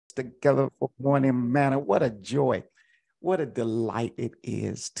together for morning manna. What a joy. What a delight it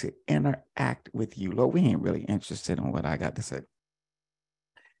is to interact with you. Lord, we ain't really interested in what I got to say,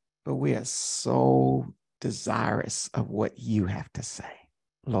 but we are so desirous of what you have to say.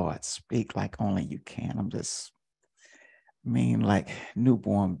 Lord, speak like only you can. Like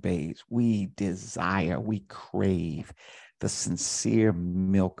newborn babes, we desire, we crave the sincere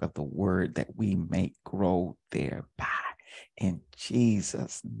milk of the word that we may grow thereby. In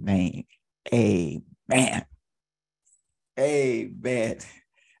Jesus' name, amen. Amen.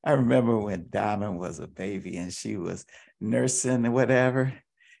 I remember when Diamond was a baby and she was nursing or whatever.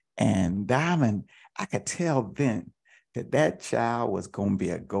 And Diamond, I could tell then that child was going to be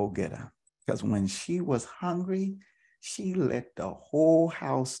a go-getter. Because when she was hungry, she let the whole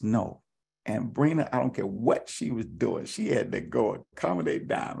house know. And Brina, I don't care what she was doing, she had to go accommodate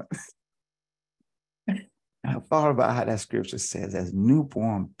Diamond. I thought about how that scripture says, as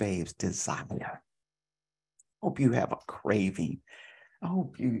newborn babes desire. Hope you have a craving. I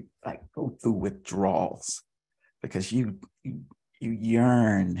hope you go through withdrawals because you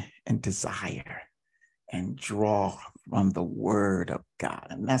yearn and desire and draw from the word of God.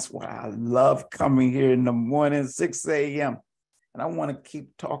 And that's why I love coming here in the morning, 6 a.m. And I want to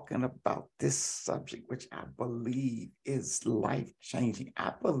keep talking about this subject, which I believe is life-changing.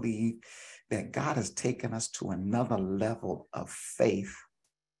 I believe that God has taken us to another level of faith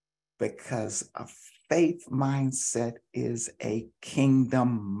because a faith mindset is a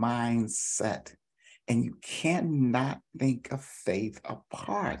kingdom mindset. And you cannot think of faith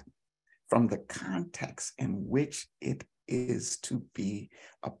apart from the context in which it is to be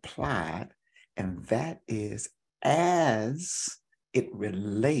applied. And that is as it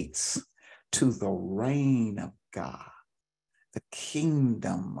relates to the reign of God, the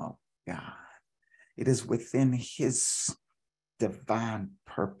kingdom of God. It is within his divine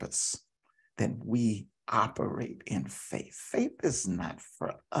purpose that we operate in faith. Faith is not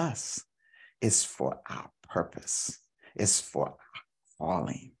for us. It's for our purpose. It's for our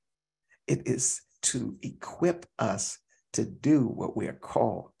calling. It is to equip us to do what we are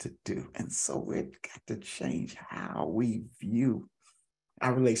called to do. And so we've got to change how we view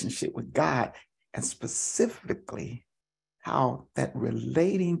our relationship with God, and specifically how that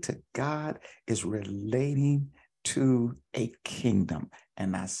relating to God is relating to a kingdom.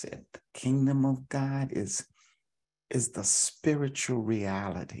 And I said, the kingdom of God is the spiritual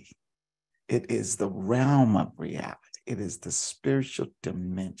reality. It is the realm of reality. It is the spiritual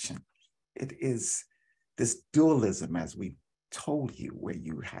dimension. It is this dualism, as we told you, where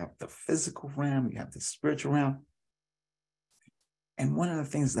you have the physical realm, you have the spiritual realm. And one of the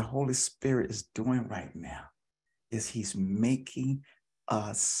things the Holy Spirit is doing right now is he's making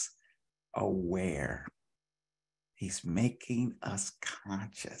us aware. He's making us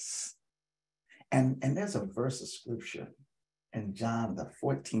conscious. And there's a verse of scripture in John, the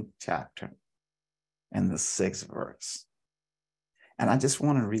 14th chapter and the 6th verse. And I just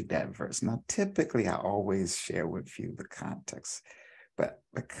want to read that verse. Now, typically, I always share with you the context, but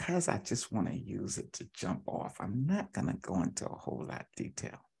because I just want to use it to jump off, I'm not going to go into a whole lot of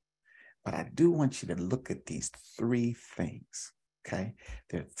detail. But I do want you to look at these three things, okay?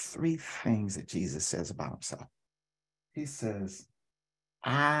 There are three things that Jesus says about himself. He says,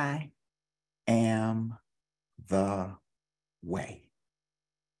 I am the way,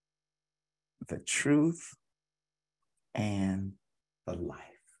 the truth, and the life.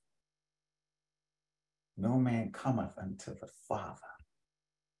 No man cometh unto the Father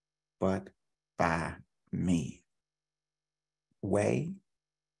but by me. Way,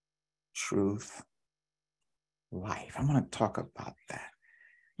 truth, life. I'm going to talk about that.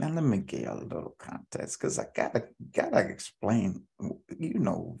 Now, let me give you a little context because I gotta explain.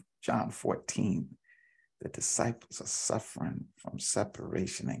 John 14, the disciples are suffering from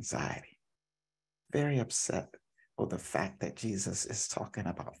separation anxiety. Very upset with the fact that Jesus is talking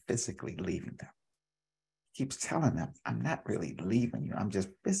about physically leaving them. He keeps telling them, I'm not really leaving you. I'm just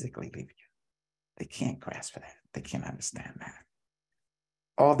physically leaving you. They can't grasp that. They can't understand that.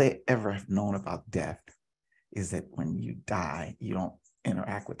 All they ever have known about death is that when you die, you don't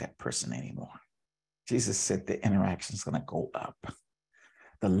interact with that person anymore. Jesus said the interaction is going to go up.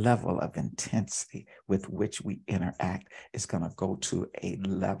 The level of intensity with which we interact is going to go to a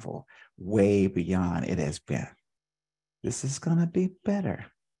level way beyond it has been. This is going to be better.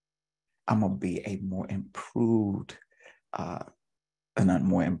 I'm going to be a more improved, in a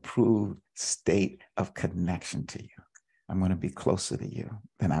more improved state of connection to you. I'm going to be closer to you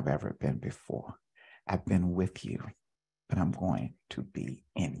than I've ever been before. I've been with you, but I'm going to be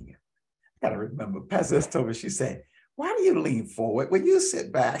in you. I got to remember, Pastor told me, she said, Why do you lean forward when you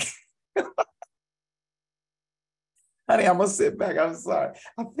sit back? Honey, I'm gonna sit back. I'm sorry.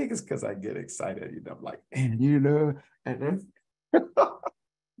 I think it's because I get excited. I'm like, and then I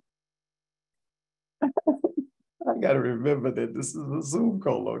got to remember that this is a Zoom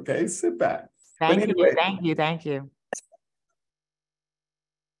call, okay? Sit back. But Thank anyway, you, thank you, thank you.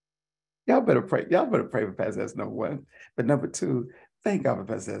 y'all better pray. Y'all better pray for Pastor. That's number one. But number two, thank God for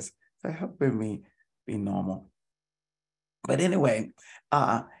Pastor for helping me be normal. But anyway,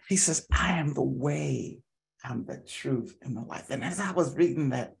 he says, I am the way, I'm the truth, and the life. And as I was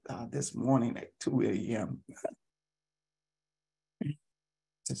reading that this morning at 2 a.m.,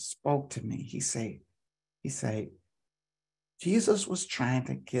 it spoke to me. He said, Jesus was trying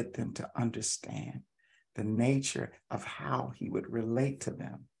to get them to understand the nature of how he would relate to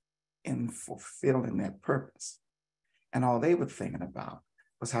them in fulfilling their purpose. And all they were thinking about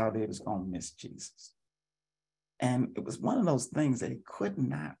was how they was going to miss Jesus. And it was one of those things that he could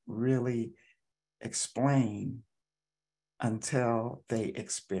not really explain until they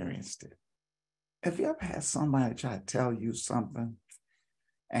experienced it. Have you ever had somebody try to tell you something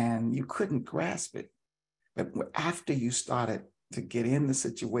and you couldn't grasp it? But after you started to get in the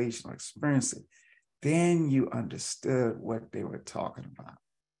situation or experience it, then you understood what they were talking about.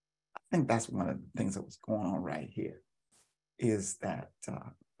 I think that's one of the things that was going on right here, is that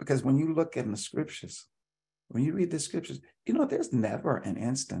because when you look in the scriptures, when you read the scriptures, there's never an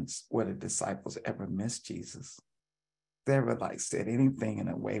instance where the disciples ever missed Jesus. They ever said anything in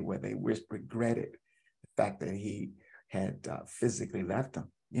a way where they regretted the fact that he had physically left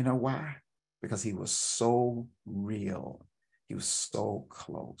them. You know why? Because he was so real. He was so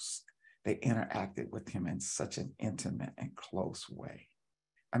close. They interacted with him in such an intimate and close way.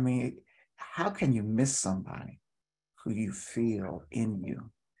 I mean, how can you miss somebody who you feel in you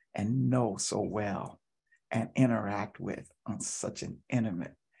and know so well and interact with on such an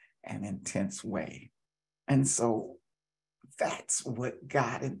intimate and intense way? And so that's what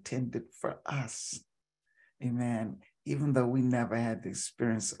God intended for us. Amen. Even though we never had the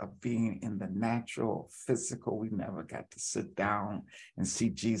experience of being in the natural, physical, we never got to sit down and see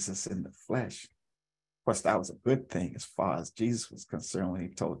Jesus in the flesh. Of course, that was a good thing as far as Jesus was concerned when he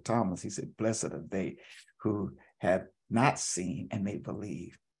told Thomas, he said, blessed are they who have not seen and they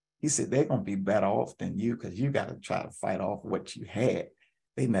believe. He said, they're going to be better off than you because you got to try to fight off what you had.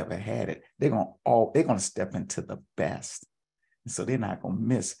 They never had it. They're going to step into the best. And so they're not going to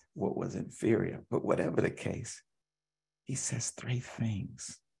miss what was inferior. But whatever the case, he says three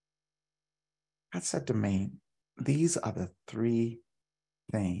things. I said to me, these are the three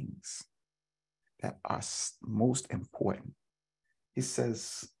things that are most important. He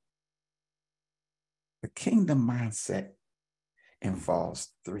says, the kingdom mindset involves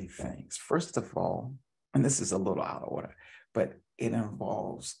three things. First of all, and this is a little out of order, but it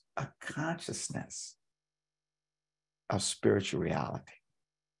involves a consciousness of spiritual reality,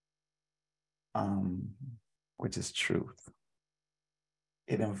 which is truth.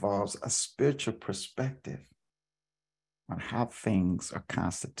 It involves a spiritual perspective on how things are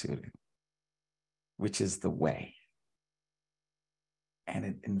constituted, which is the way. And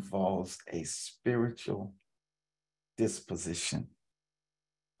it involves a spiritual disposition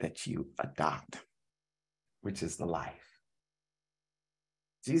that you adopt, which is the life.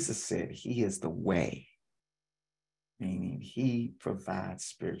 Jesus said he is the way, meaning he provides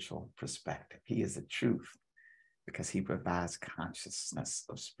spiritual perspective. He is the truth because he provides consciousness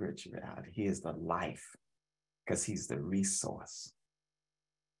of spirituality. He is the life because he's the resource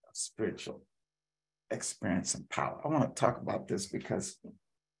of spiritual experience and power. I want to talk about this because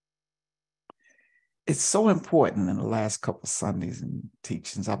it's so important. In the last couple of Sundays and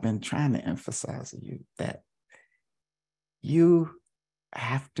teachings, I've been trying to emphasize to you that you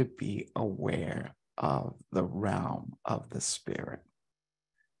have to be aware of the realm of the spirit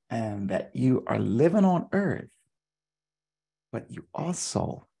and that you are living on earth, but you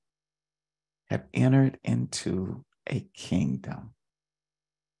also have entered into a kingdom.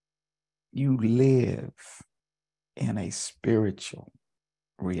 You live in a spiritual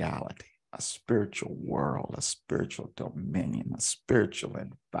reality, a spiritual world, a spiritual dominion, a spiritual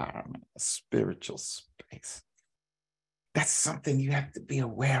environment, a spiritual space. That's something you have to be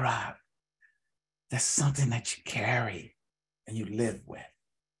aware of. That's something that you carry and you live with.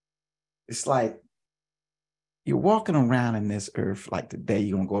 It's like you're walking around in this earth like today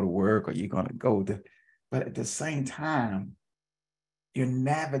you're going to go to work or you're going to go to, but at the same time, you're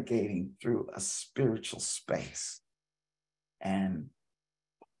navigating through a spiritual space. And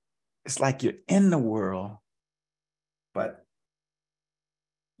it's like you're in the world, but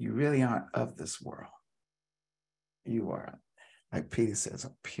you really aren't of this world. You are, like Peter says,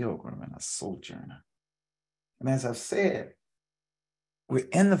 a pilgrim and a sojourner. And as I've said, we're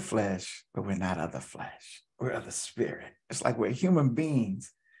in the flesh, but we're not of the flesh. We're of the spirit. It's like we're human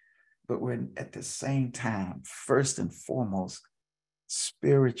beings, but we're at the same time, first and foremost,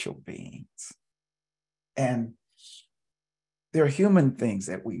 spiritual beings. And there are human things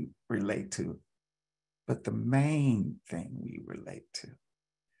that we relate to, but the main thing we relate to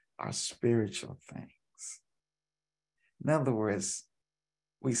are spiritual things. In other words,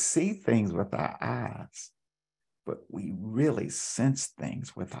 we see things with our eyes, but we really sense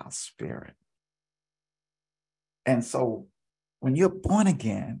things with our spirit. And so when you're born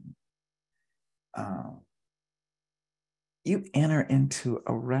again, you enter into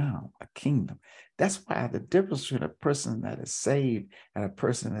a realm, a kingdom. That's why the difference between a person that is saved and a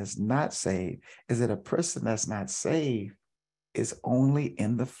person that's not saved is that a person that's not saved is only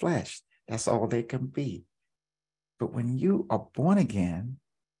in the flesh. That's all they can be. But when you are born again,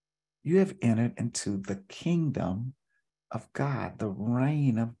 you have entered into the kingdom of God, the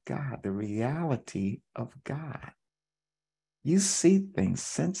reign of God, the reality of God. You see things,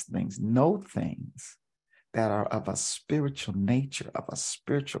 sense things, know things that are of a spiritual nature, of a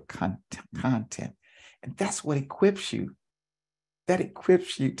spiritual content. And that's what equips you. That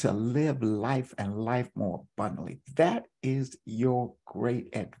equips you to live life and life more abundantly. That is your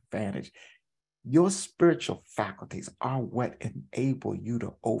great advantage. Your spiritual faculties are what enable you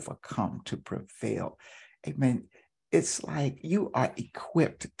to overcome, to prevail. Amen. It's like you are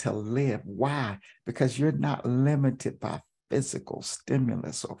equipped to live. Why? Because you're not limited by physical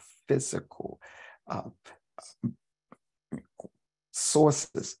stimulus or physical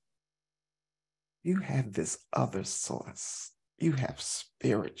sources. You have this other source. You have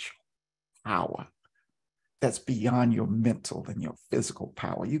spiritual power that's beyond your mental and your physical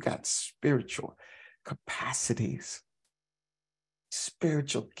power. You got spiritual capacities,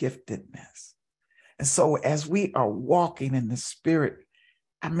 spiritual giftedness. And so as we are walking in the spirit,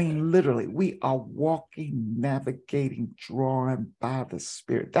 I mean, literally, we are walking, navigating, drawn by the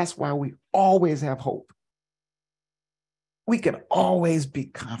spirit. That's why we always have hope. We can always be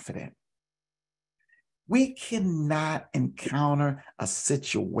confident. We cannot encounter a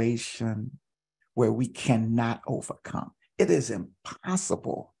situation where we cannot overcome. It is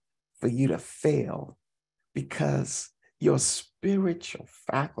impossible for you to fail because your spiritual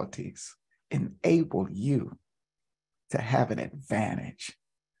faculties enable you to have an advantage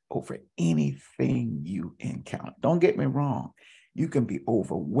over anything you encounter. Don't get me wrong. You can be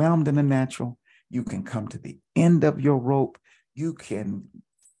overwhelmed in the natural. You can come to the end of your rope. You can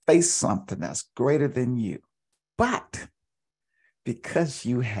face something that's greater than you. But because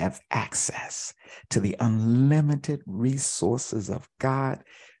you have access to the unlimited resources of God,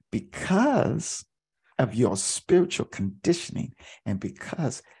 because of your spiritual conditioning, and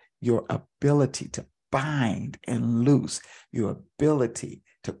because your ability to bind and loose, your ability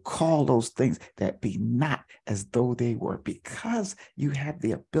to call those things that be not as though they were, because you have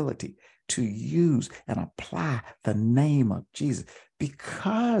the ability to use and apply the name of Jesus,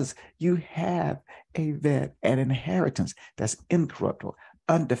 because you have an inheritance that's incorruptible,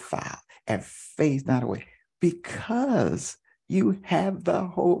 undefiled, and fades not away, because you have the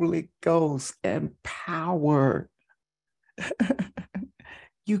Holy Ghost and power.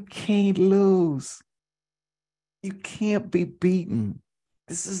 You can't lose. You can't be beaten.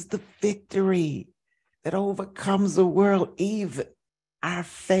 This is the victory that overcomes the world, even our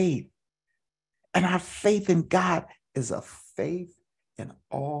faith. And our faith in God is a faith in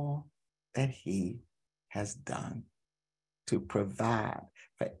all that He has done to provide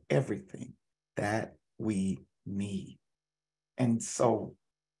for everything that we need. And so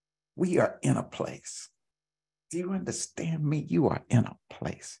we are in a place. Do you understand me? You are in a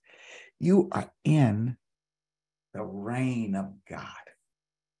place. You are in the reign of God.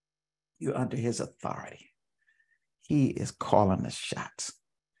 You're under His authority. He is calling the shots.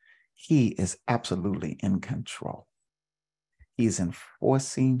 He is absolutely in control. He's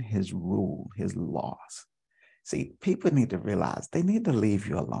enforcing His rule, His laws. See, people need to realize they need to leave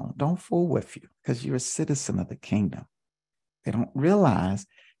you alone. Don't fool with you because you're a citizen of the kingdom. They don't realize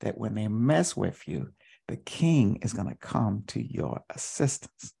that when they mess with you, the king is going to come to your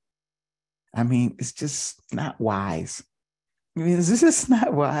assistance. I mean, it's just not wise. I mean, it's just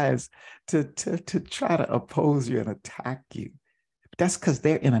not wise to try to oppose you and attack you. That's because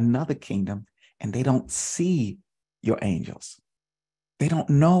they're in another kingdom and they don't see your angels. They don't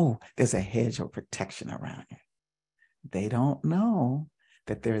know there's a hedge of protection around you. They don't know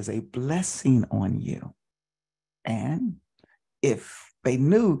that there is a blessing on you. And if they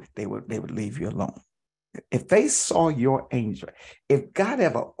knew, they would leave you alone. If they saw your angel, if God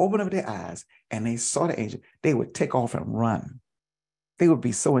ever opened up their eyes and they saw the angel, they would take off and run. They would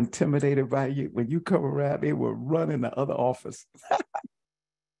be so intimidated by you. When you come around, they would run in the other office.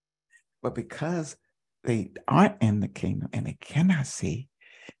 But because they aren't in the kingdom and they cannot see,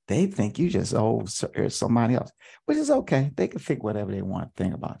 they think you just somebody else, which is okay. They can think whatever they want to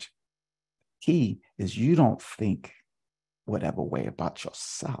think about you. Key is you don't think whatever way about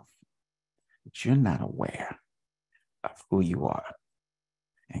yourself, but you're not aware of who you are.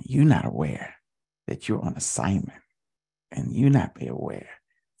 And you're not aware that you're on assignment. And you're not aware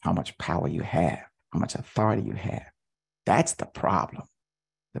how much power you have, how much authority you have. That's the problem.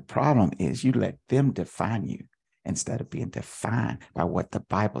 The problem is you let them define you instead of being defined by what the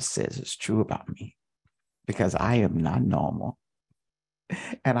Bible says is true about me. Because I am not normal.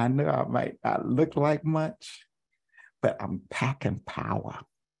 And I know I might not look like much, but I'm packing power.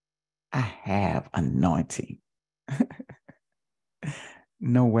 I have anointing.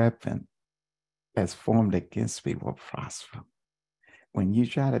 No weapon that's formed against me will prosper. When you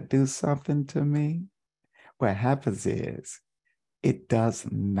try to do something to me, what happens is it does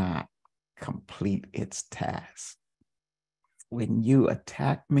not complete its task. When you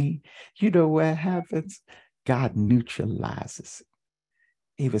attack me, you know what happens? God neutralizes it.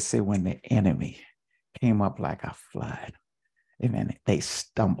 He would say when the enemy came up like a flood, and then they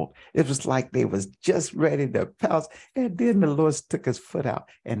stumbled. It was like they was just ready to pounce, and then the Lord took his foot out,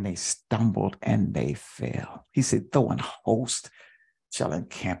 and they stumbled and they fell. He said, though an host shall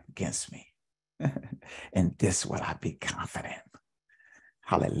encamp against me, and this will I be confident.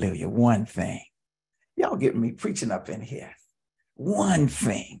 Hallelujah. One thing. Y'all get me preaching up in here. One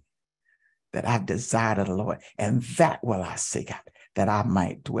thing that I've desired of the Lord, and that will I seek out, that I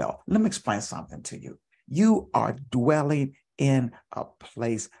might dwell. Let me explain something to you. You are dwelling in a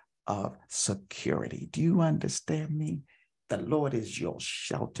place of security. Do you understand me? The Lord is your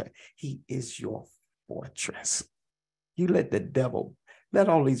shelter. He is your fortress. You let the devil, let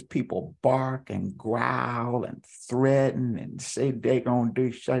all these people bark and growl and threaten and say they're going to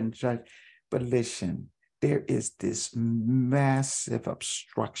do such and such. But listen, there is this massive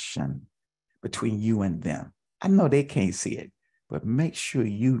obstruction between you and them. I know they can't see it, but make sure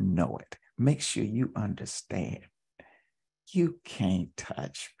you know it. Make sure you understand. You can't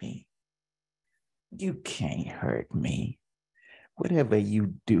touch me. You can't hurt me. Whatever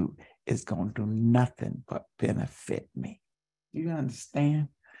you do is going to do nothing but benefit me. You understand?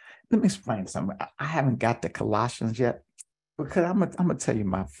 Let me explain something. I haven't got to Colossians yet, because I'm gonna tell you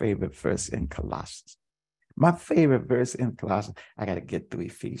my favorite verse in Colossians. My favorite verse in Colossians, I got to get through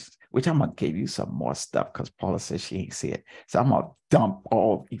Ephesians, which I'm going to give you some more stuff because Paula says she ain't see it. So I'm going to dump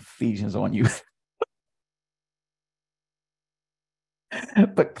all Ephesians on you.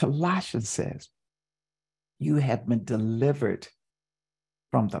 But Colossians says, you have been delivered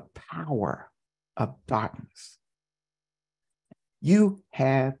from the power of darkness. You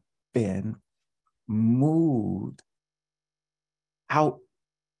have been moved out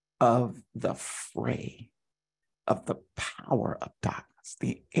of the fray of the power of darkness,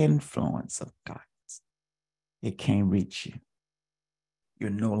 the influence of darkness. It can't reach you.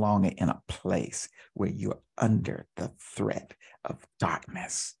 You're no longer in a place where you're under the threat of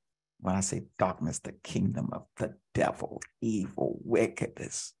darkness. When I say darkness, the kingdom of the devil, evil,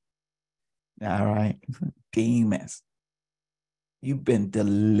 wickedness. All right? Demons. You've been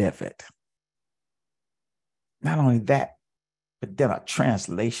delivered. Not only that, but then a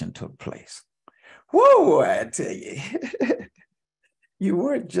translation took place. Whoa, I tell you. You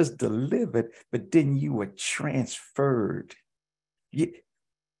weren't just delivered, but then you were transferred. You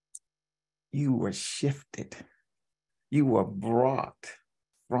were shifted. You were brought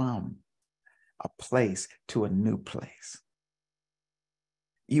from a place to a new place.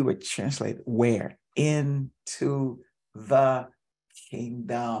 You were translated where? Into the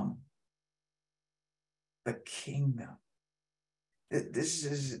kingdom. The kingdom. This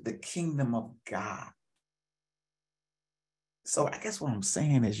is the kingdom of God. So I guess what I'm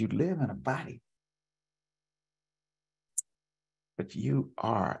saying is you live in a body, but you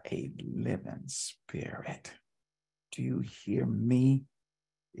are a living spirit. Do you hear me?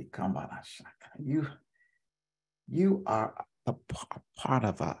 You are a part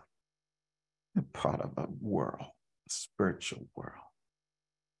of a world, a spiritual world.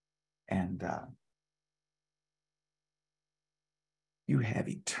 And you have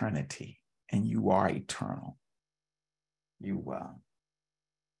eternity, and you are eternal. You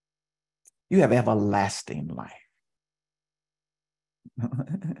have everlasting life.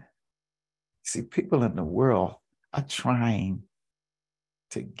 See, people in the world are trying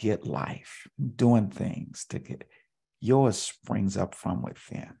to get life, doing things to get, yours springs up from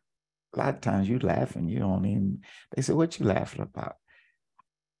within. A lot of times you laugh and you don't even, they say, what you laughing about?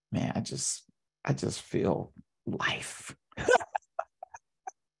 Man, I just feel life.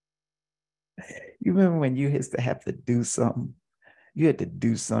 You remember when you used to have to do something? You had to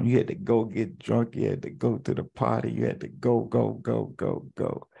do something. You had to go get drunk. You had to go to the party. You had to go, go, go, go,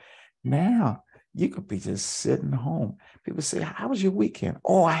 go. Now you could be just sitting home. People say, how was your weekend?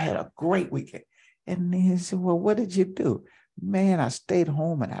 Oh, I had a great weekend. And then he said, well, what did you do? Man, I stayed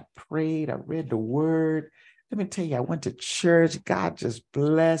home and I prayed. I read the word. Let me tell you, I went to church. God just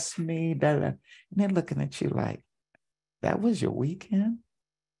blessed me. And they're looking at you like, that was your weekend?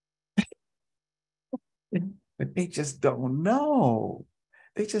 But they just don't know.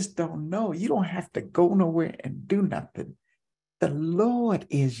 They just don't know. You don't have to go nowhere and do nothing. The Lord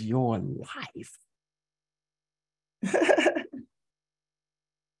is your life.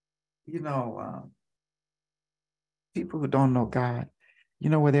 You know, people who don't know God, you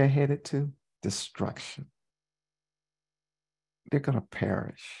know where they're headed to? Destruction. They're going to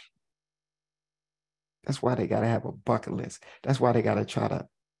perish. That's why they got to have a bucket list. That's why they got to try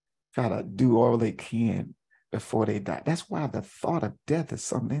to do all they can before they die. That's why the thought of death is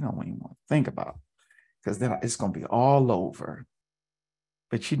something they don't even want to think about, because then it's going to be all over.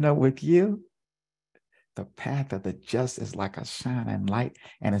 But you know, with you, the path of the just is like a shining light,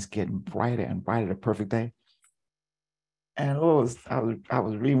 and it's getting brighter and brighter, the perfect day. And I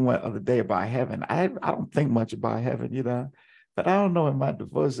was reading one other day about heaven. I don't think much about heaven, you know, but I don't know, in my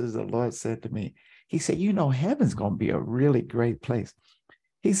devotions, the Lord said to me, he said, you know, heaven's going to be a really great place.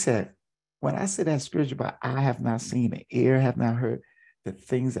 He said, when I said that scripture about I have not seen, the ear have not heard, the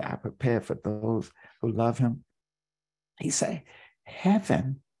things that I prepared for those who love him, he said,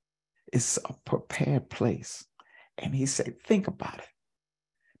 heaven is a prepared place. And he said, think about it.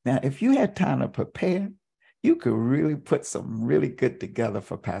 Now, if you had time to prepare, you could really put something really good together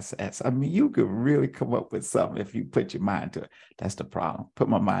for Pastor S. I mean, you could really come up with something if you put your mind to it. That's the problem. Put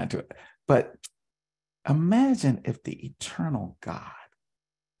my mind to it. But imagine if the eternal God,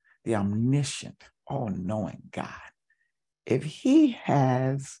 the omniscient, all-knowing God, if he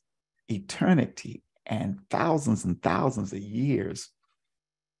has eternity and thousands of years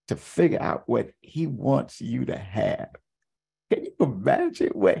to figure out what he wants you to have, can you imagine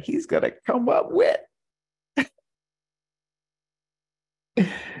what he's going to come up with?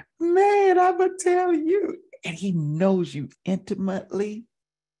 Man, I'm going to tell you. And he knows you intimately.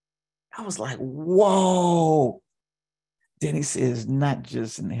 I was like, whoa. Then he says, not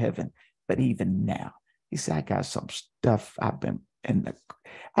just in heaven, but even now. He said, I got some stuff I've been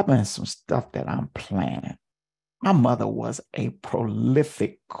some stuff that I'm planning. My mother was a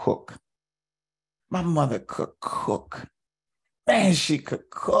prolific cook. My mother could cook. Man, she could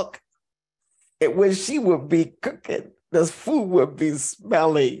cook. And when she would be cooking, the food would be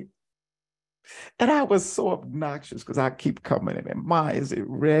smelly. And I was so obnoxious because I keep coming in and, Ma, is it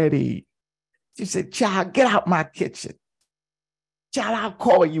ready? She said, child, get out my kitchen. Child, I'll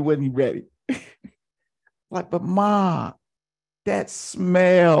call you when you're ready. Like, but Ma, that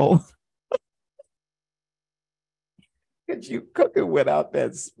smell. Could you cook it without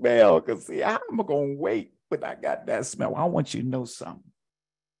that smell? Because see, how am I going to wait when I got that smell? I want you to know something.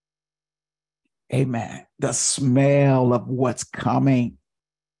 Amen. The smell of what's coming.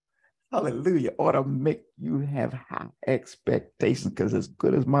 Hallelujah. Ought to make you have high expectations, because as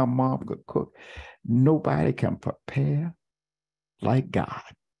good as my mom could cook, nobody can prepare like God.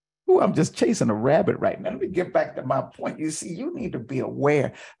 Ooh, I'm just chasing a rabbit right now. Let me get back to my point. You see, you need to be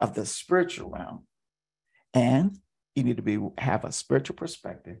aware of the spiritual realm, and you need to have a spiritual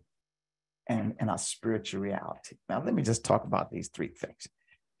perspective and a spiritual reality. Now, let me just talk about these three things.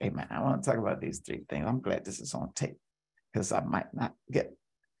 Amen. I want to talk about these three things. I'm glad this is on tape, because I might not get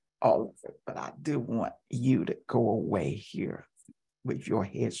all of it, but I do want you to go away here with your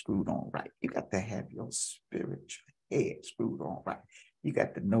head screwed on right. You got to have your spiritual head screwed on right. You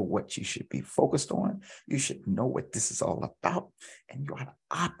got to know what you should be focused on. You should know what this is all about. And you ought to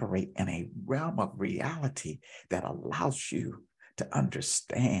operate in a realm of reality that allows you to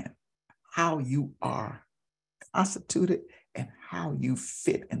understand how you are constituted and how you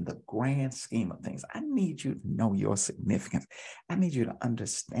fit in the grand scheme of things. I need you to know your significance. I need you to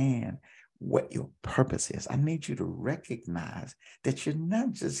understand what your purpose is. I need you to recognize that you're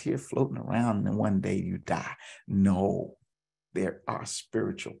not just here floating around and one day you die. No, there are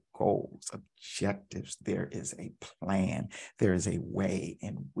spiritual goals, objectives. There is a plan. There is a way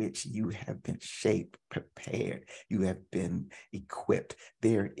in which you have been shaped, prepared. You have been equipped.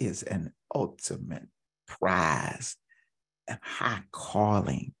 There is an ultimate prize and high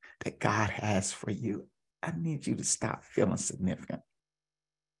calling that God has for you, I need you to stop feeling significant.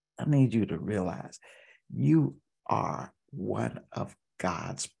 I need you to realize you are one of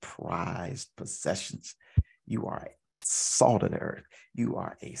God's prized possessions. You are salt of the earth. You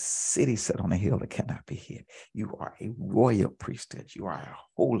are a city set on a hill that cannot be hid. You are a royal priesthood. You are a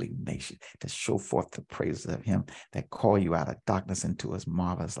holy nation to show forth the praises of him that call you out of darkness into his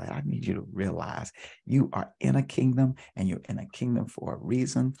marvelous light. I need you to realize you are in a kingdom, and you're in a kingdom for a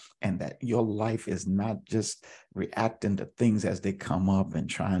reason, and that your life is not just reacting to things as they come up and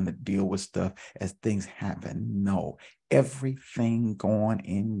trying to deal with stuff as things happen. No, everything going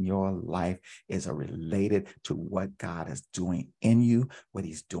in your life is related to what God is doing in you, what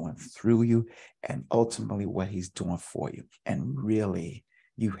he's doing through you, and ultimately what he's doing for you. And really,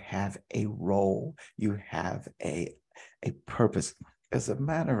 you have a role, you have a purpose. As a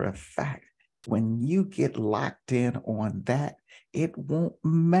matter of fact, when you get locked in on that, it won't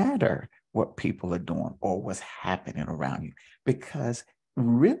matter what people are doing or what's happening around you, because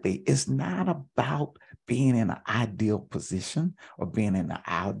really it's not about being in an ideal position or being in an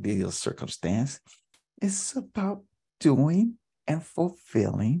ideal circumstance. It's about doing and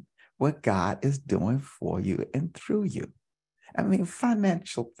fulfilling what God is doing for you and through you. I mean,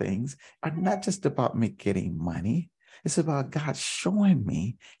 financial things are not just about me getting money. It's about God showing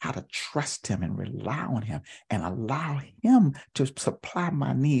me how to trust him and rely on him and allow him to supply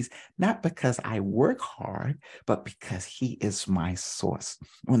my needs, not because I work hard, but because he is my source.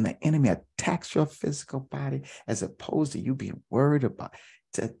 When the enemy attacks your physical body, as opposed to you being worried about,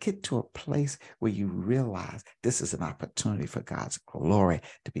 to get to a place where you realize this is an opportunity for God's glory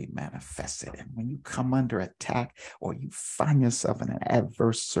to be manifested. And when you come under attack or you find yourself in an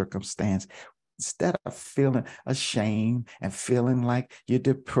adverse circumstance, instead of feeling ashamed and feeling like you're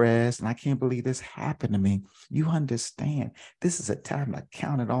depressed and I can't believe this happened to me, you understand this is a time to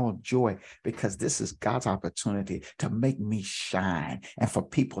count it all joy, because this is God's opportunity to make me shine and for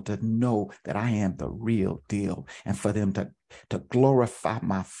people to know that I am the real deal, and for them to glorify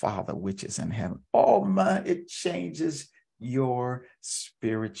my Father which is in heaven. Oh man, it changes your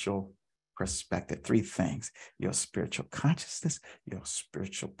spiritual perspective. Three things: your spiritual consciousness, your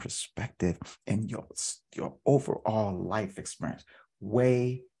spiritual perspective, and your overall life experience.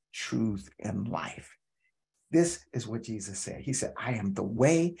 Way, truth, and life. This is what Jesus said. He said, I am the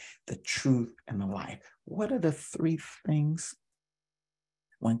way, the truth, and the life. What are the three things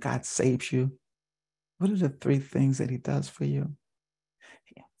when God saves you? What are the three things that he does for you?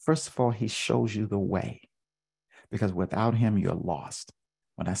 First of all, he shows you the way, because without him, you're lost.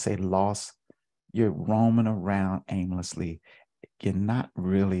 When I say lost, you're roaming around aimlessly. You're not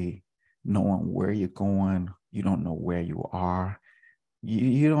really knowing where you're going. You don't know where you are.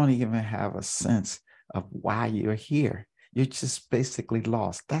 You don't even have a sense of why you're here. You're just basically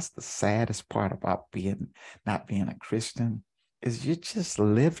lost. That's the saddest part about not being a Christian, is you're just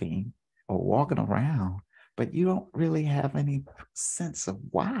living or walking around, but you don't really have any sense of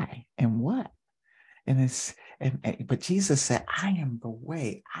why and what. But Jesus said, I am the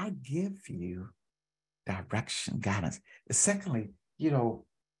way. I give you direction, guidance. Secondly,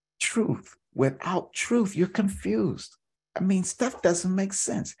 truth. Without truth, you're confused. I mean, stuff doesn't make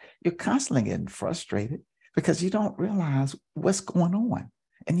sense. You're constantly getting frustrated because you don't realize what's going on,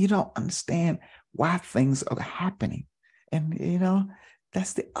 and you don't understand why things are happening. And,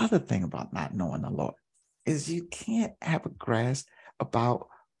 that's the other thing about not knowing the Lord, is you can't have a grasp about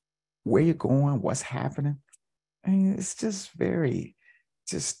where you're going, what's happening. I mean, it's just very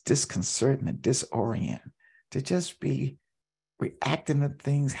disconcerting and disorienting to just be reacting to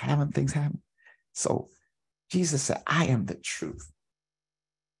things, having things happen. So Jesus said, I am the truth.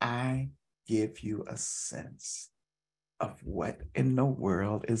 I give you a sense of what in the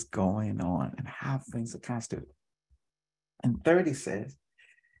world is going on and how things are constituted. And third,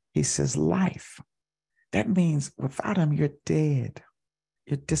 he says life. That means without him, you're dead.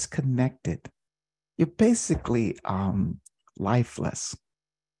 You're disconnected. You're basically lifeless.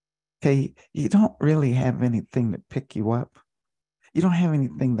 Okay, you don't really have anything to pick you up. You don't have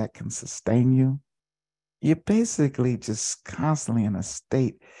anything that can sustain you. You're basically just constantly in a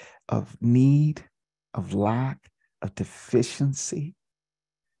state of need, of lack, of deficiency.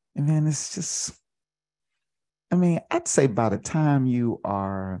 And then it's just, I'd say by the time you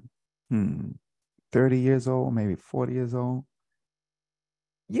are 30 years old, maybe 40 years old,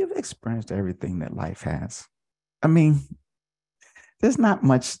 you've experienced everything that life has. There's not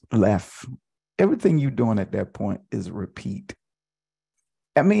much left. Everything you're doing at that point is repeat.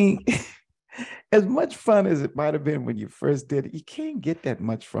 As much fun as it might have been when you first did it, you can't get that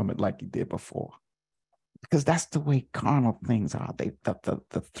much from it like you did before. because that's the way carnal things are.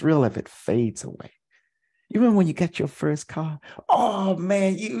 The thrill of it fades away. Even when you get your first car, oh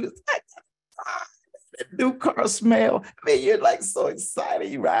man, that new car smell. I mean, you're like so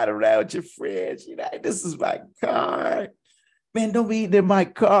excited. You ride around with your friends. You know, this is my car. Man, don't be in my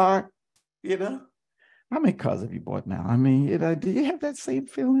car. You know, how many cars have you bought now? I mean, you know, do you have that same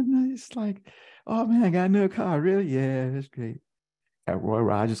feeling? It's like, oh man, I got a new car. Really? Yeah, that's great. Got Roy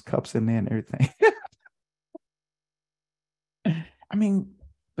Rogers cups in there and everything. I mean,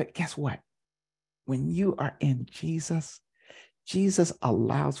 but guess what? When you are in Jesus, Jesus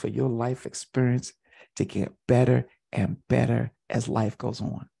allows for your life experience to get better and better as life goes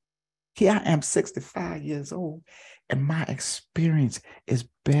on. Here I am 65 years old, and my experience is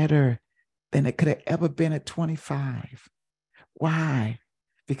better than it could have ever been at 25. Why?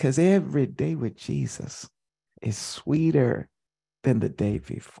 Because every day with Jesus is sweeter than the day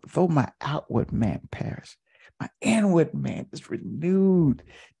before. Though my outward man perish, my inward man is renewed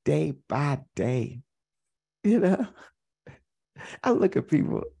day by day. You know, I look at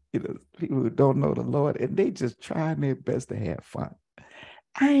people, people who don't know the Lord, and they just trying their best to have fun.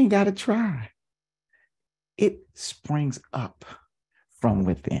 I ain't got to try. It springs up from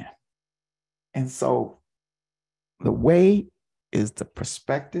within. And so the way is the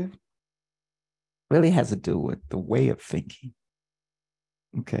perspective, really has to do with the way of thinking.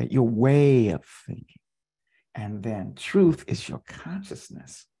 Okay, your way of thinking. And then truth is your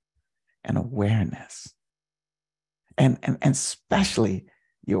consciousness and awareness. And especially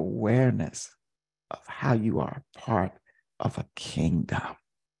your awareness of how you are a part of a kingdom.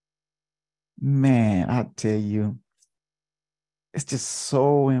 Man, I tell you, it's just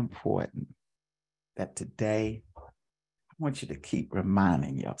so important that today I want you to keep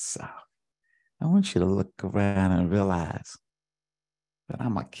reminding yourself. I want you to look around and realize that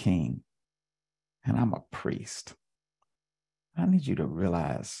I'm a king and I'm a priest. I need you to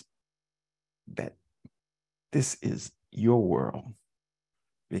realize that this is your world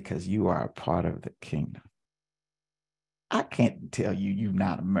because you are a part of the kingdom. I can't tell you you're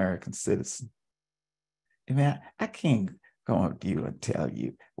not an American citizen. I mean, I can't go up to you and tell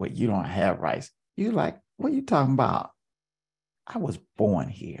you, well, you don't have rights. You like, what are you talking about? I was born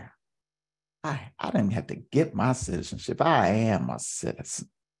here. I didn't have to get my citizenship. I am a citizen.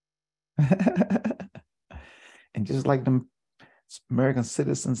 And just like them American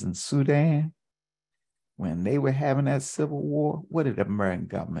citizens in Sudan, when they were having that civil war, what did the American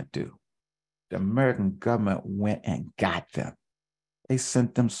government do? The American government went and got them. They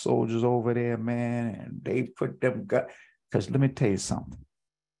sent them soldiers over there, man, and they put them because let me tell you something.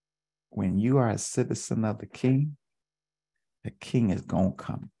 When you are a citizen of the king is going to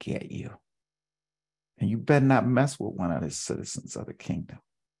come get you. And you better not mess with one of the citizens of the kingdom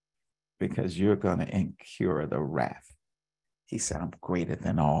because you're going to incur the wrath. He said, I'm greater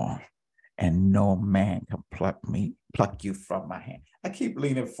than all, and no man can pluck you from my hand. I keep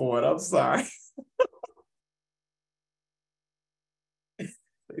leaning forward. I'm sorry.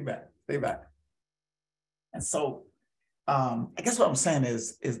 Stay back. And so I guess what I'm saying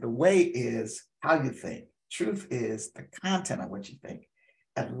is the way is how you think. Truth is the content of what you think.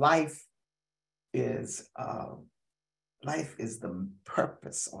 And life is the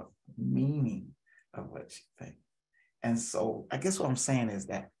purpose or meaning of what you think. And so I guess what I'm saying is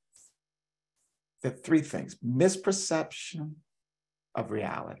that the three things: misperception of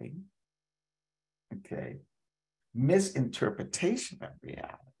reality, okay, misinterpretation of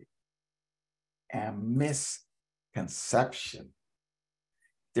reality, and misconception.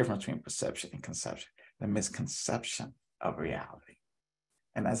 Difference between perception and conception, the misconception of reality.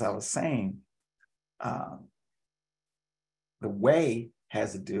 And as I was saying, the way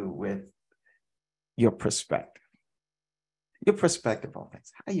has to do with your perspective. Your perspective on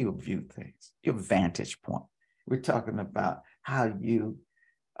things, how you view things, your vantage point. We're talking about how you,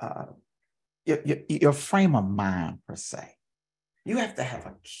 your frame of mind per se. You have to have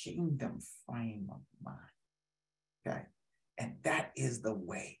a kingdom frame of mind, okay? And that is the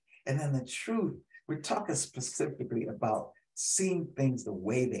way. And then the truth, we're talking specifically about seeing things the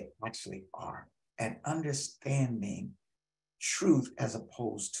way they actually are and understanding truth as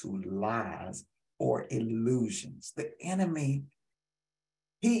opposed to lies or illusions. The enemy,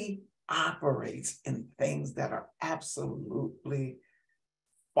 he operates in things that are absolutely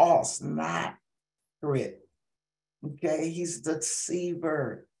false, not accurate. Okay, he's the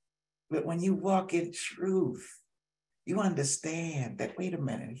deceiver. But when you walk in truth, you understand that, wait a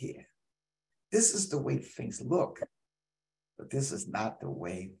minute here, this is the way things look, but this is not the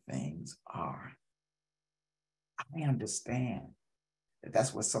way things are. I understand that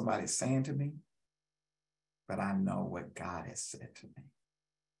that's what somebody's saying to me, but I know what God has said to me.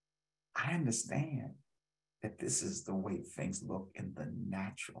 I understand that this is the way things look in the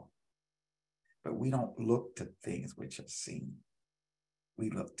natural, but we don't look to things which are seen. We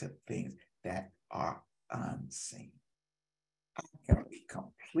look to things that are unseen. I can be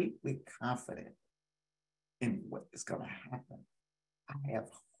completely confident in what is going to happen. I have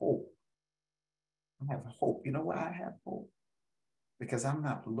hope. I have hope. You know why I have hope? Because I'm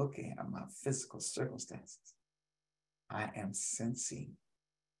not looking at my physical circumstances. I am sensing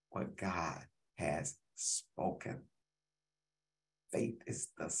what God has spoken. Faith is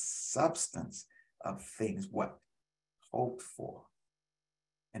the substance of things what hoped for.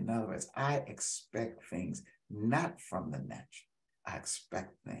 In other words, I expect things not from the natural. I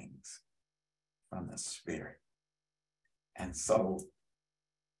expect things from the spirit. And so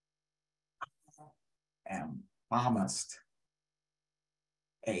I am promised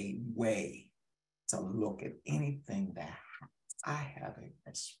a way to look at anything that happens. I have a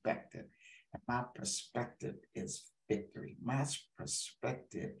perspective, and my perspective is victory. My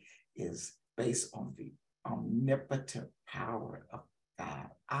perspective is based on the omnipotent power of God.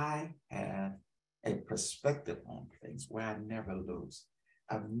 I have a perspective on things where I never lose.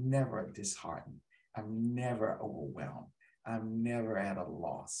 I'm never disheartened. I'm never overwhelmed. I'm never at a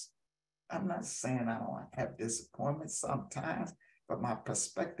loss. I'm not saying I don't have disappointment sometimes, but my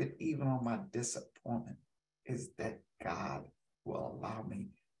perspective, even on my disappointment, is that God will allow me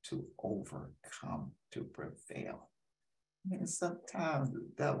to overcome, to prevail. I mean, sometimes the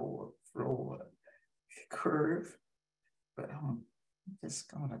devil will throw a curve, but I'm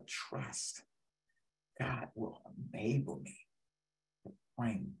just going to trust God will enable me to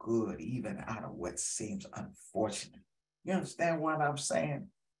bring good even out of what seems unfortunate. You understand what I'm saying?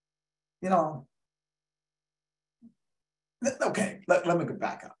 You know, okay, let me go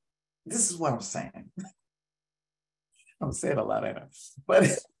back up. This is what I'm saying. I'm saying a lot of that, but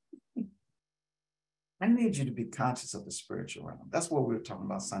I need you to be conscious of the spiritual realm. That's what we were talking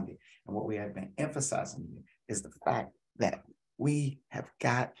about Sunday. And what we have been emphasizing is the fact that we have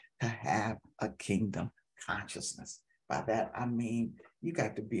got to have a kingdom consciousness. By that, I mean, you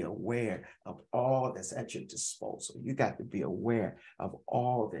got to be aware of all that's at your disposal. You got to be aware of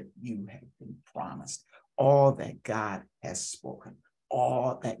all that you have been promised, all that God has spoken,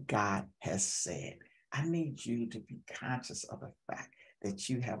 all that God has said. I need you to be conscious of the fact that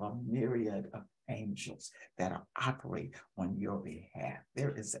you have a myriad of angels that are operate on your behalf.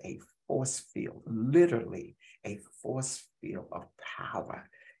 There is a force field, literally a force field of power.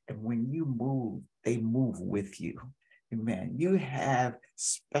 And when you move, they move with you. Amen. You have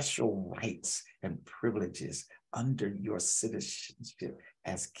special rights and privileges under your citizenship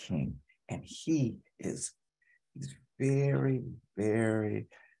as king. And he's very, very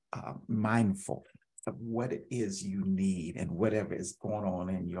mindful of what it is you need and whatever is going on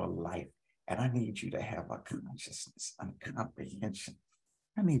in your life. And I need you to have a consciousness, a comprehension.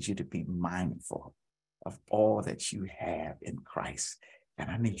 I need you to be mindful of all that you have in Christ. And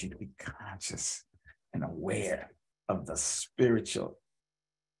I need you to be conscious and aware of the spiritual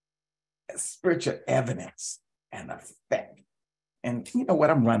evidence and effect. And you know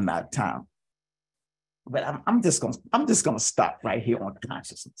what? I'm running out of time. But I'm just gonna stop right here on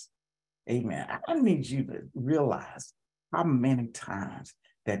consciousness. Amen. I need you to realize how many times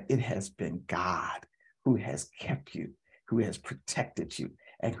that it has been God who has kept you, who has protected you,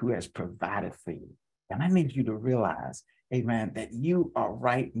 and who has provided for you. And I need you to realize, amen, that you are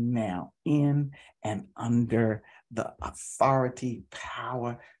right now in and under the authority,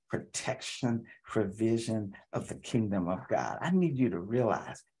 power, protection, provision of the kingdom of God. I need you to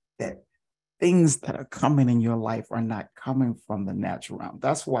realize that things that are coming in your life are not coming from the natural realm.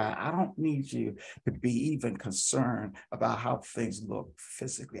 That's why I don't need you to be even concerned about how things look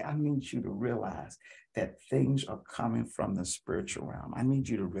physically. I need you to realize that things are coming from the spiritual realm. I need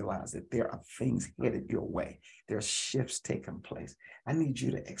you to realize that there are things headed your way. There are shifts taking place. I need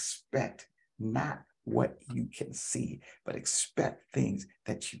you to expect not what you can see, but expect things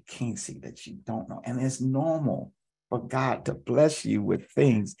that you can't see, that you don't know. And it's normal for God to bless you with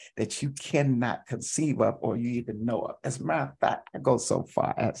things that you cannot conceive of or you even know of. As a matter of fact, I go so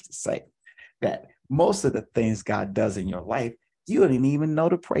far as to say that most of the things God does in your life, you didn't even know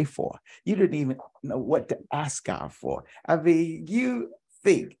to pray for. You didn't even know what to ask God for. I mean, you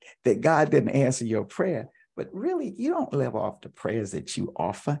think that God didn't answer your prayer, but really, you don't live off the prayers that you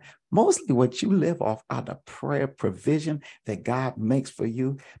offer. Mostly what you live off are the prayer provision that God makes for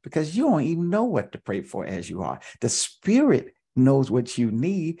you, because you don't even know what to pray for as you are. The Spirit knows what you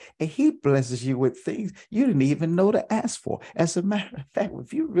need, and he blesses you with things you didn't even know to ask for. As a matter of fact,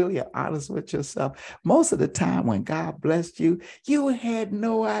 if you really are honest with yourself, most of the time when God blessed you, you had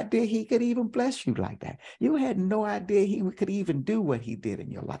no idea he could even bless you like that. You had no idea he could even do what he did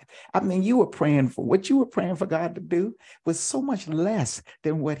in your life. I mean, you were praying for what you were praying for God to do was so much less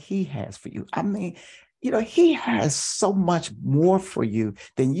than what he has for you. I mean, he has so much more for you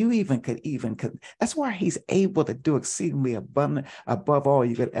than you could. That's why he's able to do exceedingly abundant above all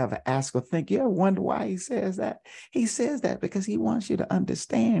you could ever ask or think. You ever wonder why he says that? He says that because he wants you to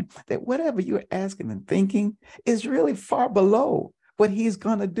understand that whatever you're asking and thinking is really far below what he's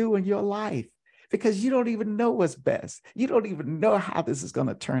going to do in your life, because you don't even know what's best. You don't even know how this is going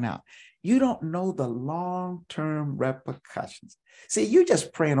to turn out. You don't know the long-term repercussions. See, you're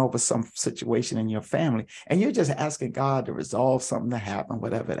just praying over some situation in your family, and you're just asking God to resolve something to happen,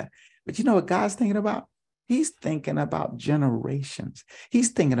 whatever that. But you know what God's thinking about? He's thinking about generations. He's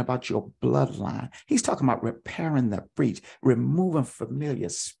thinking about your bloodline. He's talking about repairing the breach, removing familiar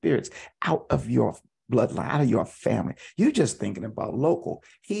spirits out of your bloodline, out of your family. You're just thinking about local.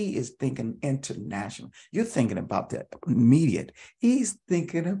 He is thinking international. You're thinking about the immediate. He's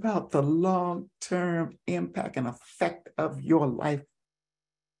thinking about the long-term impact and effect of your life.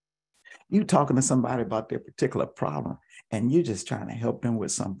 You're talking to somebody about their particular problem, and you're just trying to help them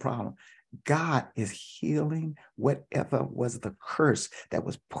with some problem. God is healing whatever was the curse that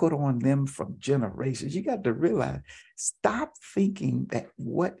was put on them from generations. You got to realize, stop thinking that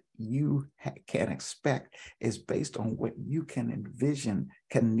what you can expect is based on what you can envision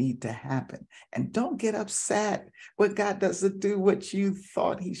can need to happen. And don't get upset when God doesn't do what you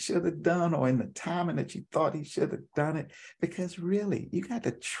thought he should have done, or in the timing that you thought he should have done it, because really, you got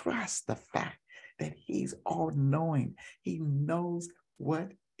to trust the fact that he's all-knowing. He knows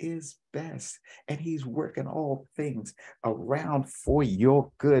what is best, and he's working all things around for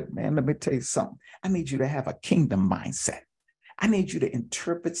your good. Man, let me tell you something. I need you to have a kingdom mindset. I need you to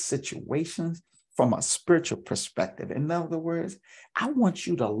interpret situations from a spiritual perspective. In other words, I want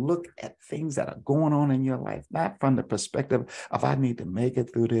you to look at things that are going on in your life, not from the perspective of, I need to make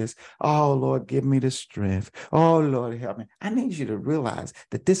it through this. Oh, Lord, give me the strength. Oh, Lord, help me. I need you to realize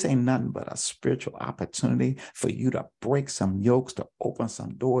that this ain't nothing but a spiritual opportunity for you to break some yokes, to open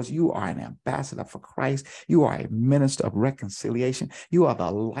some doors. You are an ambassador for Christ. You are a minister of reconciliation. You are the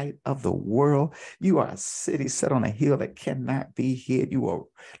light of the world. You are a city set on a hill that cannot be hid. Let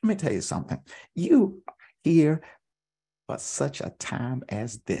me tell you something. You are here for such a time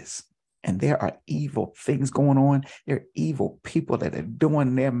as this. And there are evil things going on. There are evil people that are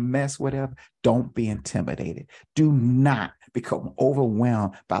doing their mess, whatever. Don't be intimidated. Do not become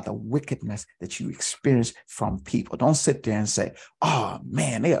overwhelmed by the wickedness that you experience from people. Don't sit there and say, oh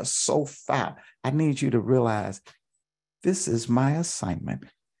man, they are so foul. I need you to realize this is my assignment.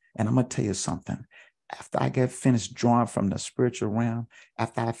 And I'm going to tell you something. After I get finished drawing from the spiritual realm,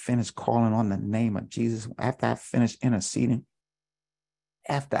 after I finish calling on the name of Jesus, after I finish interceding,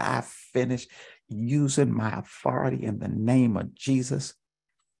 after I finish using my authority in the name of Jesus,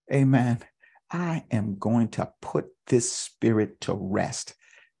 amen, I am going to put this spirit to rest.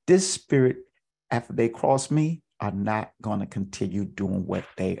 This spirit, after they cross me, are not going to continue doing what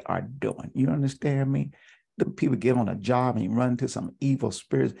they are doing. You understand me? The people get on a job and you run into some evil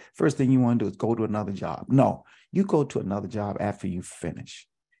spirits. First thing you want to do is go to another job. No, you go to another job after you finish.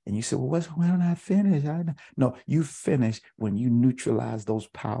 And you say, well, when don't I finish? No, you finish when you neutralize those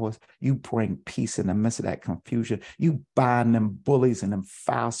powers. You bring peace in the midst of that confusion. You bind them bullies and them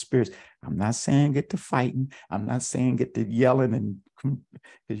foul spirits. I'm not saying get to fighting. I'm not saying get to yelling and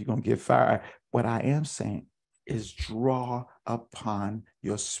because you're going to get fired. What I am saying is draw upon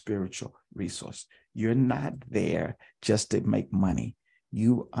your spiritual resource. You're not there just to make money.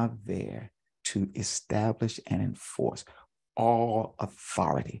 You are there to establish and enforce. All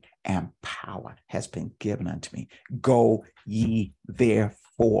authority and power has been given unto me. Go ye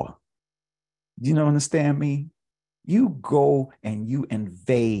therefore. Do you understand me? You go and you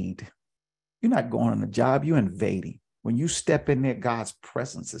invade. You're not going on a job, you're invading. When you step in there, God's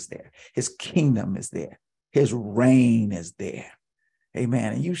presence is there. His kingdom is there. His reign is there.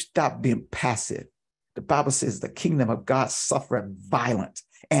 Amen. And you stop being passive. The Bible says the kingdom of God suffereth violence,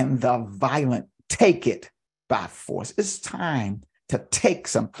 and the violent take it by force. It's time to take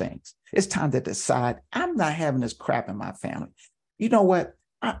some things. It's time to decide, I'm not having this crap in my family. You know what?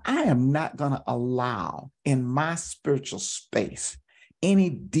 I am not going to allow in my spiritual space any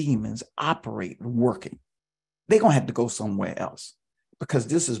demons operate and working. They're going to have to go somewhere else, because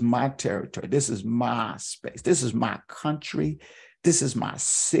this is my territory. This is my space. This is my country. This is my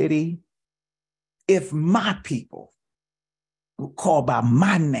city. If my people who call by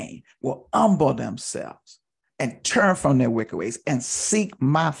my name will humble themselves and turn from their wicked ways and seek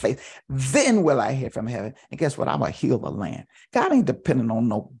my face. Then will I hear from heaven. And guess what? I'm going to heal the land. God ain't depending on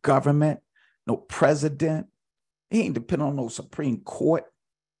no government, no president. He ain't depending on no Supreme Court.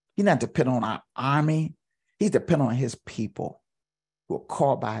 He's not depending on our army. He's depending on his people who are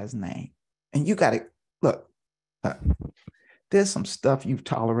called by his name. And you got to, look, there's some stuff you've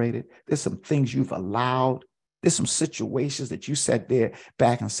tolerated. There's some things you've allowed. There's some situations that you sat there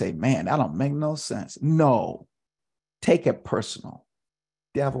back and say, man, that don't make no sense. No, take it personal.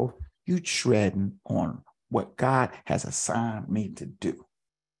 Devil, you treading on what God has assigned me to do.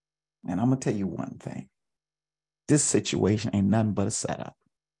 And I'm going to tell you one thing. This situation ain't nothing but a setup.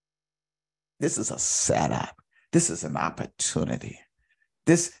 This is a setup. This is an opportunity.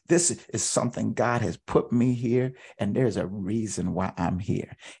 This is something God has put me here, and there's a reason why I'm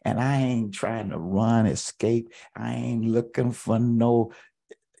here. And I ain't trying to run, escape. I ain't looking for no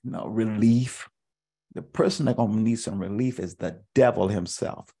relief. The person that's going to need some relief is the devil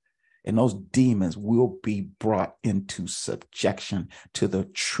himself. And those demons will be brought into subjection to the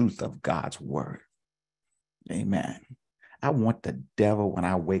truth of God's word. Amen. I want the devil, when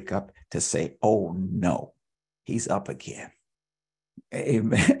I wake up, to say, oh no, he's up again.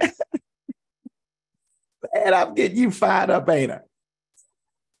 Amen. And I'm getting you fired up, ain't I?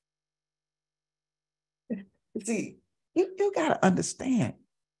 See, you got to understand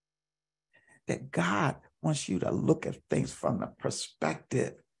that God wants you to look at things from the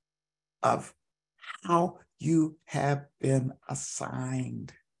perspective of how you have been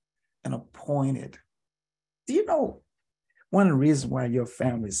assigned and appointed. Do you know one of the reasons why your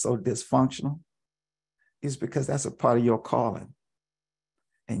family is so dysfunctional is because that's a part of your calling.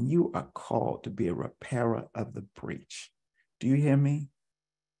 And you are called to be a repairer of the breach. Do you hear me?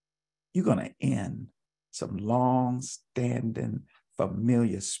 You're going to end some long-standing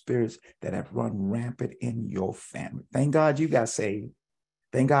familiar spirits that have run rampant in your family. Thank God you got saved.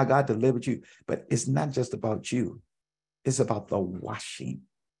 Thank God God delivered you. But it's not just about you. It's about the washing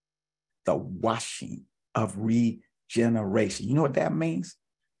of regeneration. You know what that means?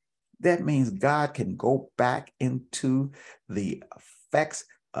 That means God can go back into the effects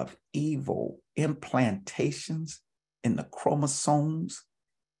of evil implantations in the chromosomes,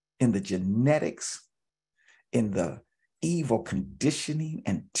 in the genetics, in the evil conditioning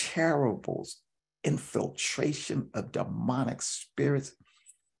and terrible infiltration of demonic spirits.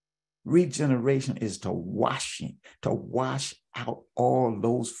 Regeneration is to wash out all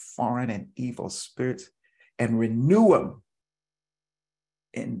those foreign and evil spirits and renew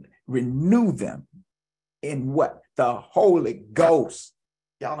them in what? The Holy Ghost.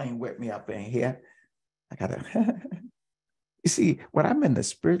 Y'all ain't with me up in here. I gotta, you see, when I'm in the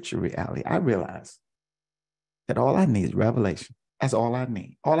spiritual reality, I realize that all I need is revelation. That's all I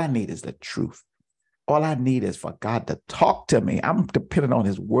need. All I need is the truth. All I need is for God to talk to me. I'm dependent on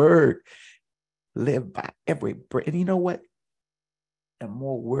his word. Live by every breath. And you know what? The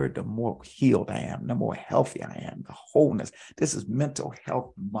more word, the more healed I am, the more healthy I am, the wholeness. This is Mental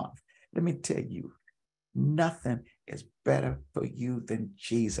Health Month. Let me tell you, nothing is better for you than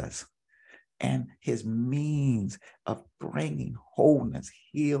Jesus and his means of bringing wholeness,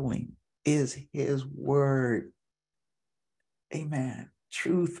 healing is his word. Amen.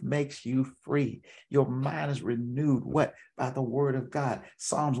 Truth makes you free. Your mind is renewed. What? By the word of God.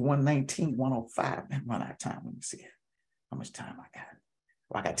 Psalms 119, 105. Man, run out of time. Let me see. How much time I got?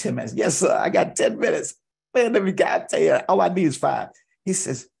 Well, I got 10 minutes. Yes, sir. I got 10 minutes. Man, let me God tell you, all I need is 5. He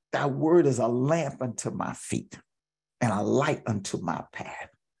says, thy word is a lamp unto my feet and a light unto my path.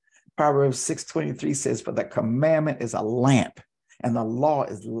 Proverbs 6:23 says, for the commandment is a lamp and the law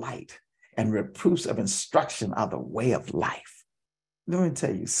is light and reproofs of instruction are the way of life. Let me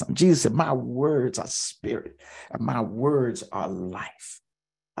tell you something. Jesus said, my words are spirit and my words are life.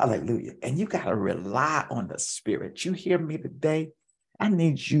 Hallelujah. And you got to rely on the spirit. You hear me today? I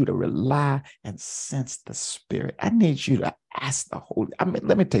need you to rely and sense the spirit. I need you to ask the Holy.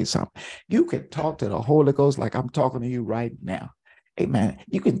 Let me tell you something. You can talk to the Holy Ghost like I'm talking to you right now. Amen.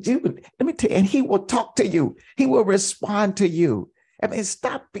 You can, let me tell you, and he will talk to you. He will respond to you. I mean,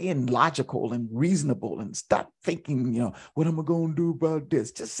 stop being logical and reasonable and stop thinking, what am I going to do about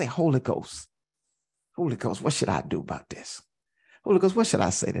this? Just say, Holy Ghost, what should I do about this? Holy Ghost, what should I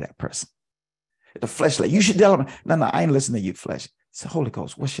say to that person? The flesh, like, you should tell them, no, I ain't listening to you, flesh. Say, Holy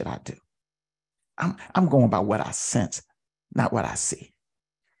Ghost, what should I do? I'm going by what I sense, not what I see.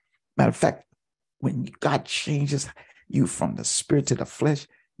 Matter of fact, when God changes you from the spirit to the flesh,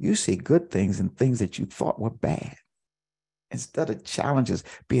 you see good things and things that you thought were bad. Instead of challenges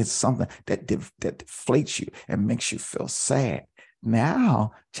being something that deflates you and makes you feel sad,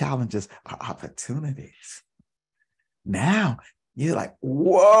 Now, challenges are opportunities. Now, you're like,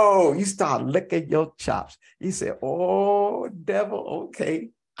 whoa, you start licking your chops. You say, oh, devil, okay,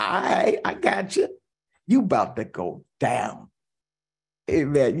 I got you. You about to go down.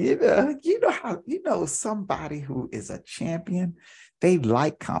 Amen. Somebody who is a champion, they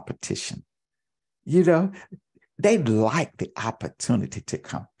like competition. They like the opportunity to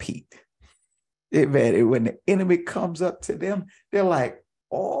compete. Amen. And when the enemy comes up to them, they're like,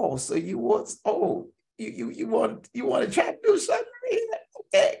 oh, so you want to try to do something?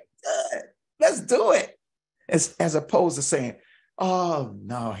 Okay, good. Let's do it. As opposed to saying, oh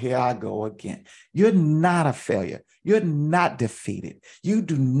no, here I go again. You're not a failure. You're not defeated. You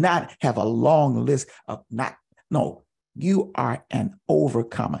do not have a long list of no, you are an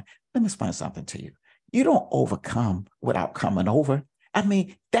overcomer. Let me explain something to you. You don't overcome without coming over. I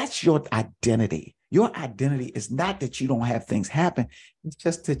mean, that's your identity. Your identity is not that you don't have things happen. It's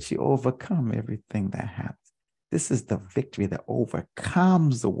just that you overcome everything that happens. This is the victory that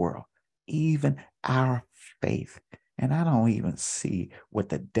overcomes the world, even our faith. And I don't even see what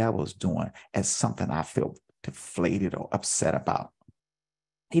the devil's doing as something I feel deflated or upset about.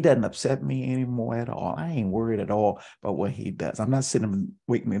 He doesn't upset me anymore at all. I ain't worried at all about what he does. I'm not sitting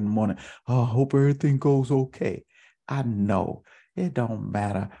waking in the morning, oh, I hope everything goes okay. I know it don't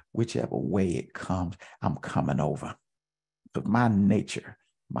matter whichever way it comes, I'm coming over. But my nature,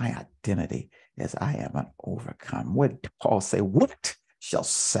 my identity is I am an overcomer. What did Paul say? What shall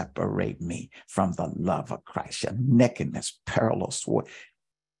separate me from the love of Christ? Your nakedness, perilous sword.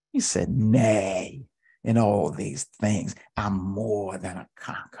 He said, nay, in all these things, I'm more than a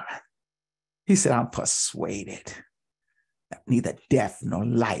conqueror. He said, I'm persuaded that neither death, nor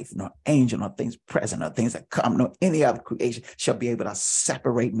life, nor angel, nor things present, nor things that come, nor any other creation shall be able to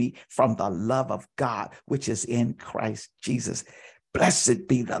separate me from the love of God, which is in Christ Jesus. Blessed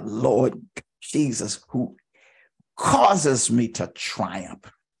be the Lord Jesus, who causes me to triumph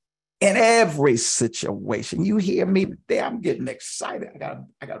in every situation. You hear me today? I'm getting excited.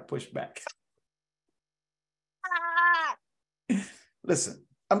 I got to push back. Listen,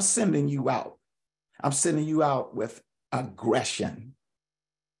 I'm sending you out. I'm sending you out with aggression,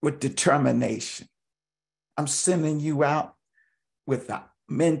 with determination. I'm sending you out with a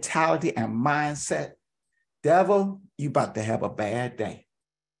mentality and mindset. Devil, you about to have a bad day.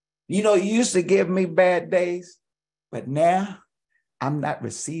 You used to give me bad days, but now I'm not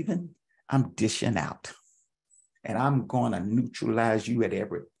receiving, I'm dishing out. And I'm going to neutralize you at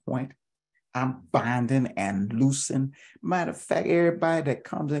every point. I'm binding and loosing. Matter of fact, everybody that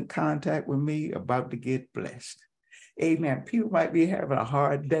comes in contact with me about to get blessed. Amen. People might be having a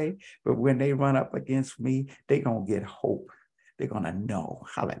hard day, but when they run up against me, they're going to get hope. They're going to know.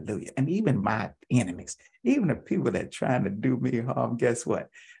 Hallelujah. And even my enemies, even the people that are trying to do me harm, guess what?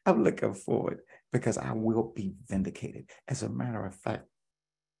 I'm looking forward because I will be vindicated. As a matter of fact,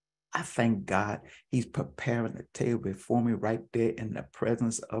 I thank God he's preparing the table before me right there in the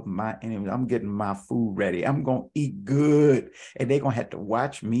presence of my enemies. I'm getting my food ready. I'm going to eat good, and they're going to have to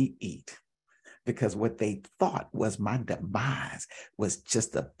watch me eat, because what they thought was my demise was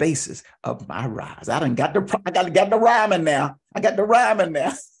just the basis of my rise. I got the rhyming now. I got the rhyming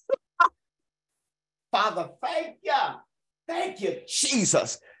now. Father, thank you. Thank you,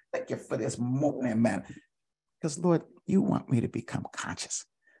 Jesus. Thank you for this morning, man. Because, Lord, you want me to become conscious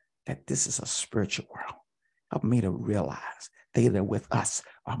that this is a spiritual world. Help me to realize they that are with us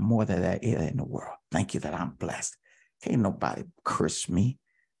are more than that in the world. Thank you that I'm blessed. Can't nobody curse me,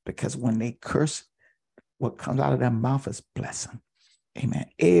 because when they curse, what comes out of their mouth is blessing. Amen.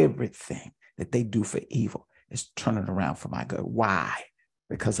 Everything that they do for evil is turning around for my good. Why?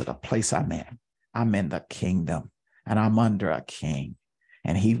 Because of the place I'm in. I'm in the kingdom, and I'm under a king,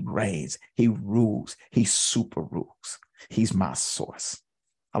 and he reigns, he rules, he super rules. He's my source.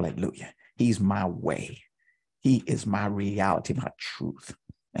 Hallelujah. He's my way. He is my reality, my truth,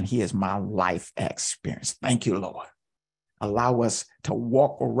 and he is my life experience. Thank you, Lord. Allow us to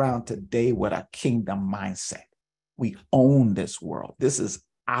walk around today with a kingdom mindset. We own this world. This is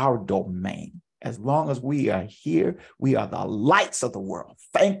our domain. As long as we are here, we are the lights of the world.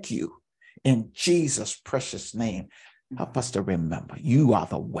 Thank you. In Jesus' precious name, help us to remember you are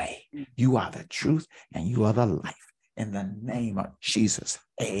the way, you are the truth, and you are the life. In the name of Jesus,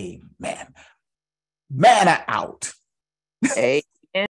 amen. Manna out. Amen.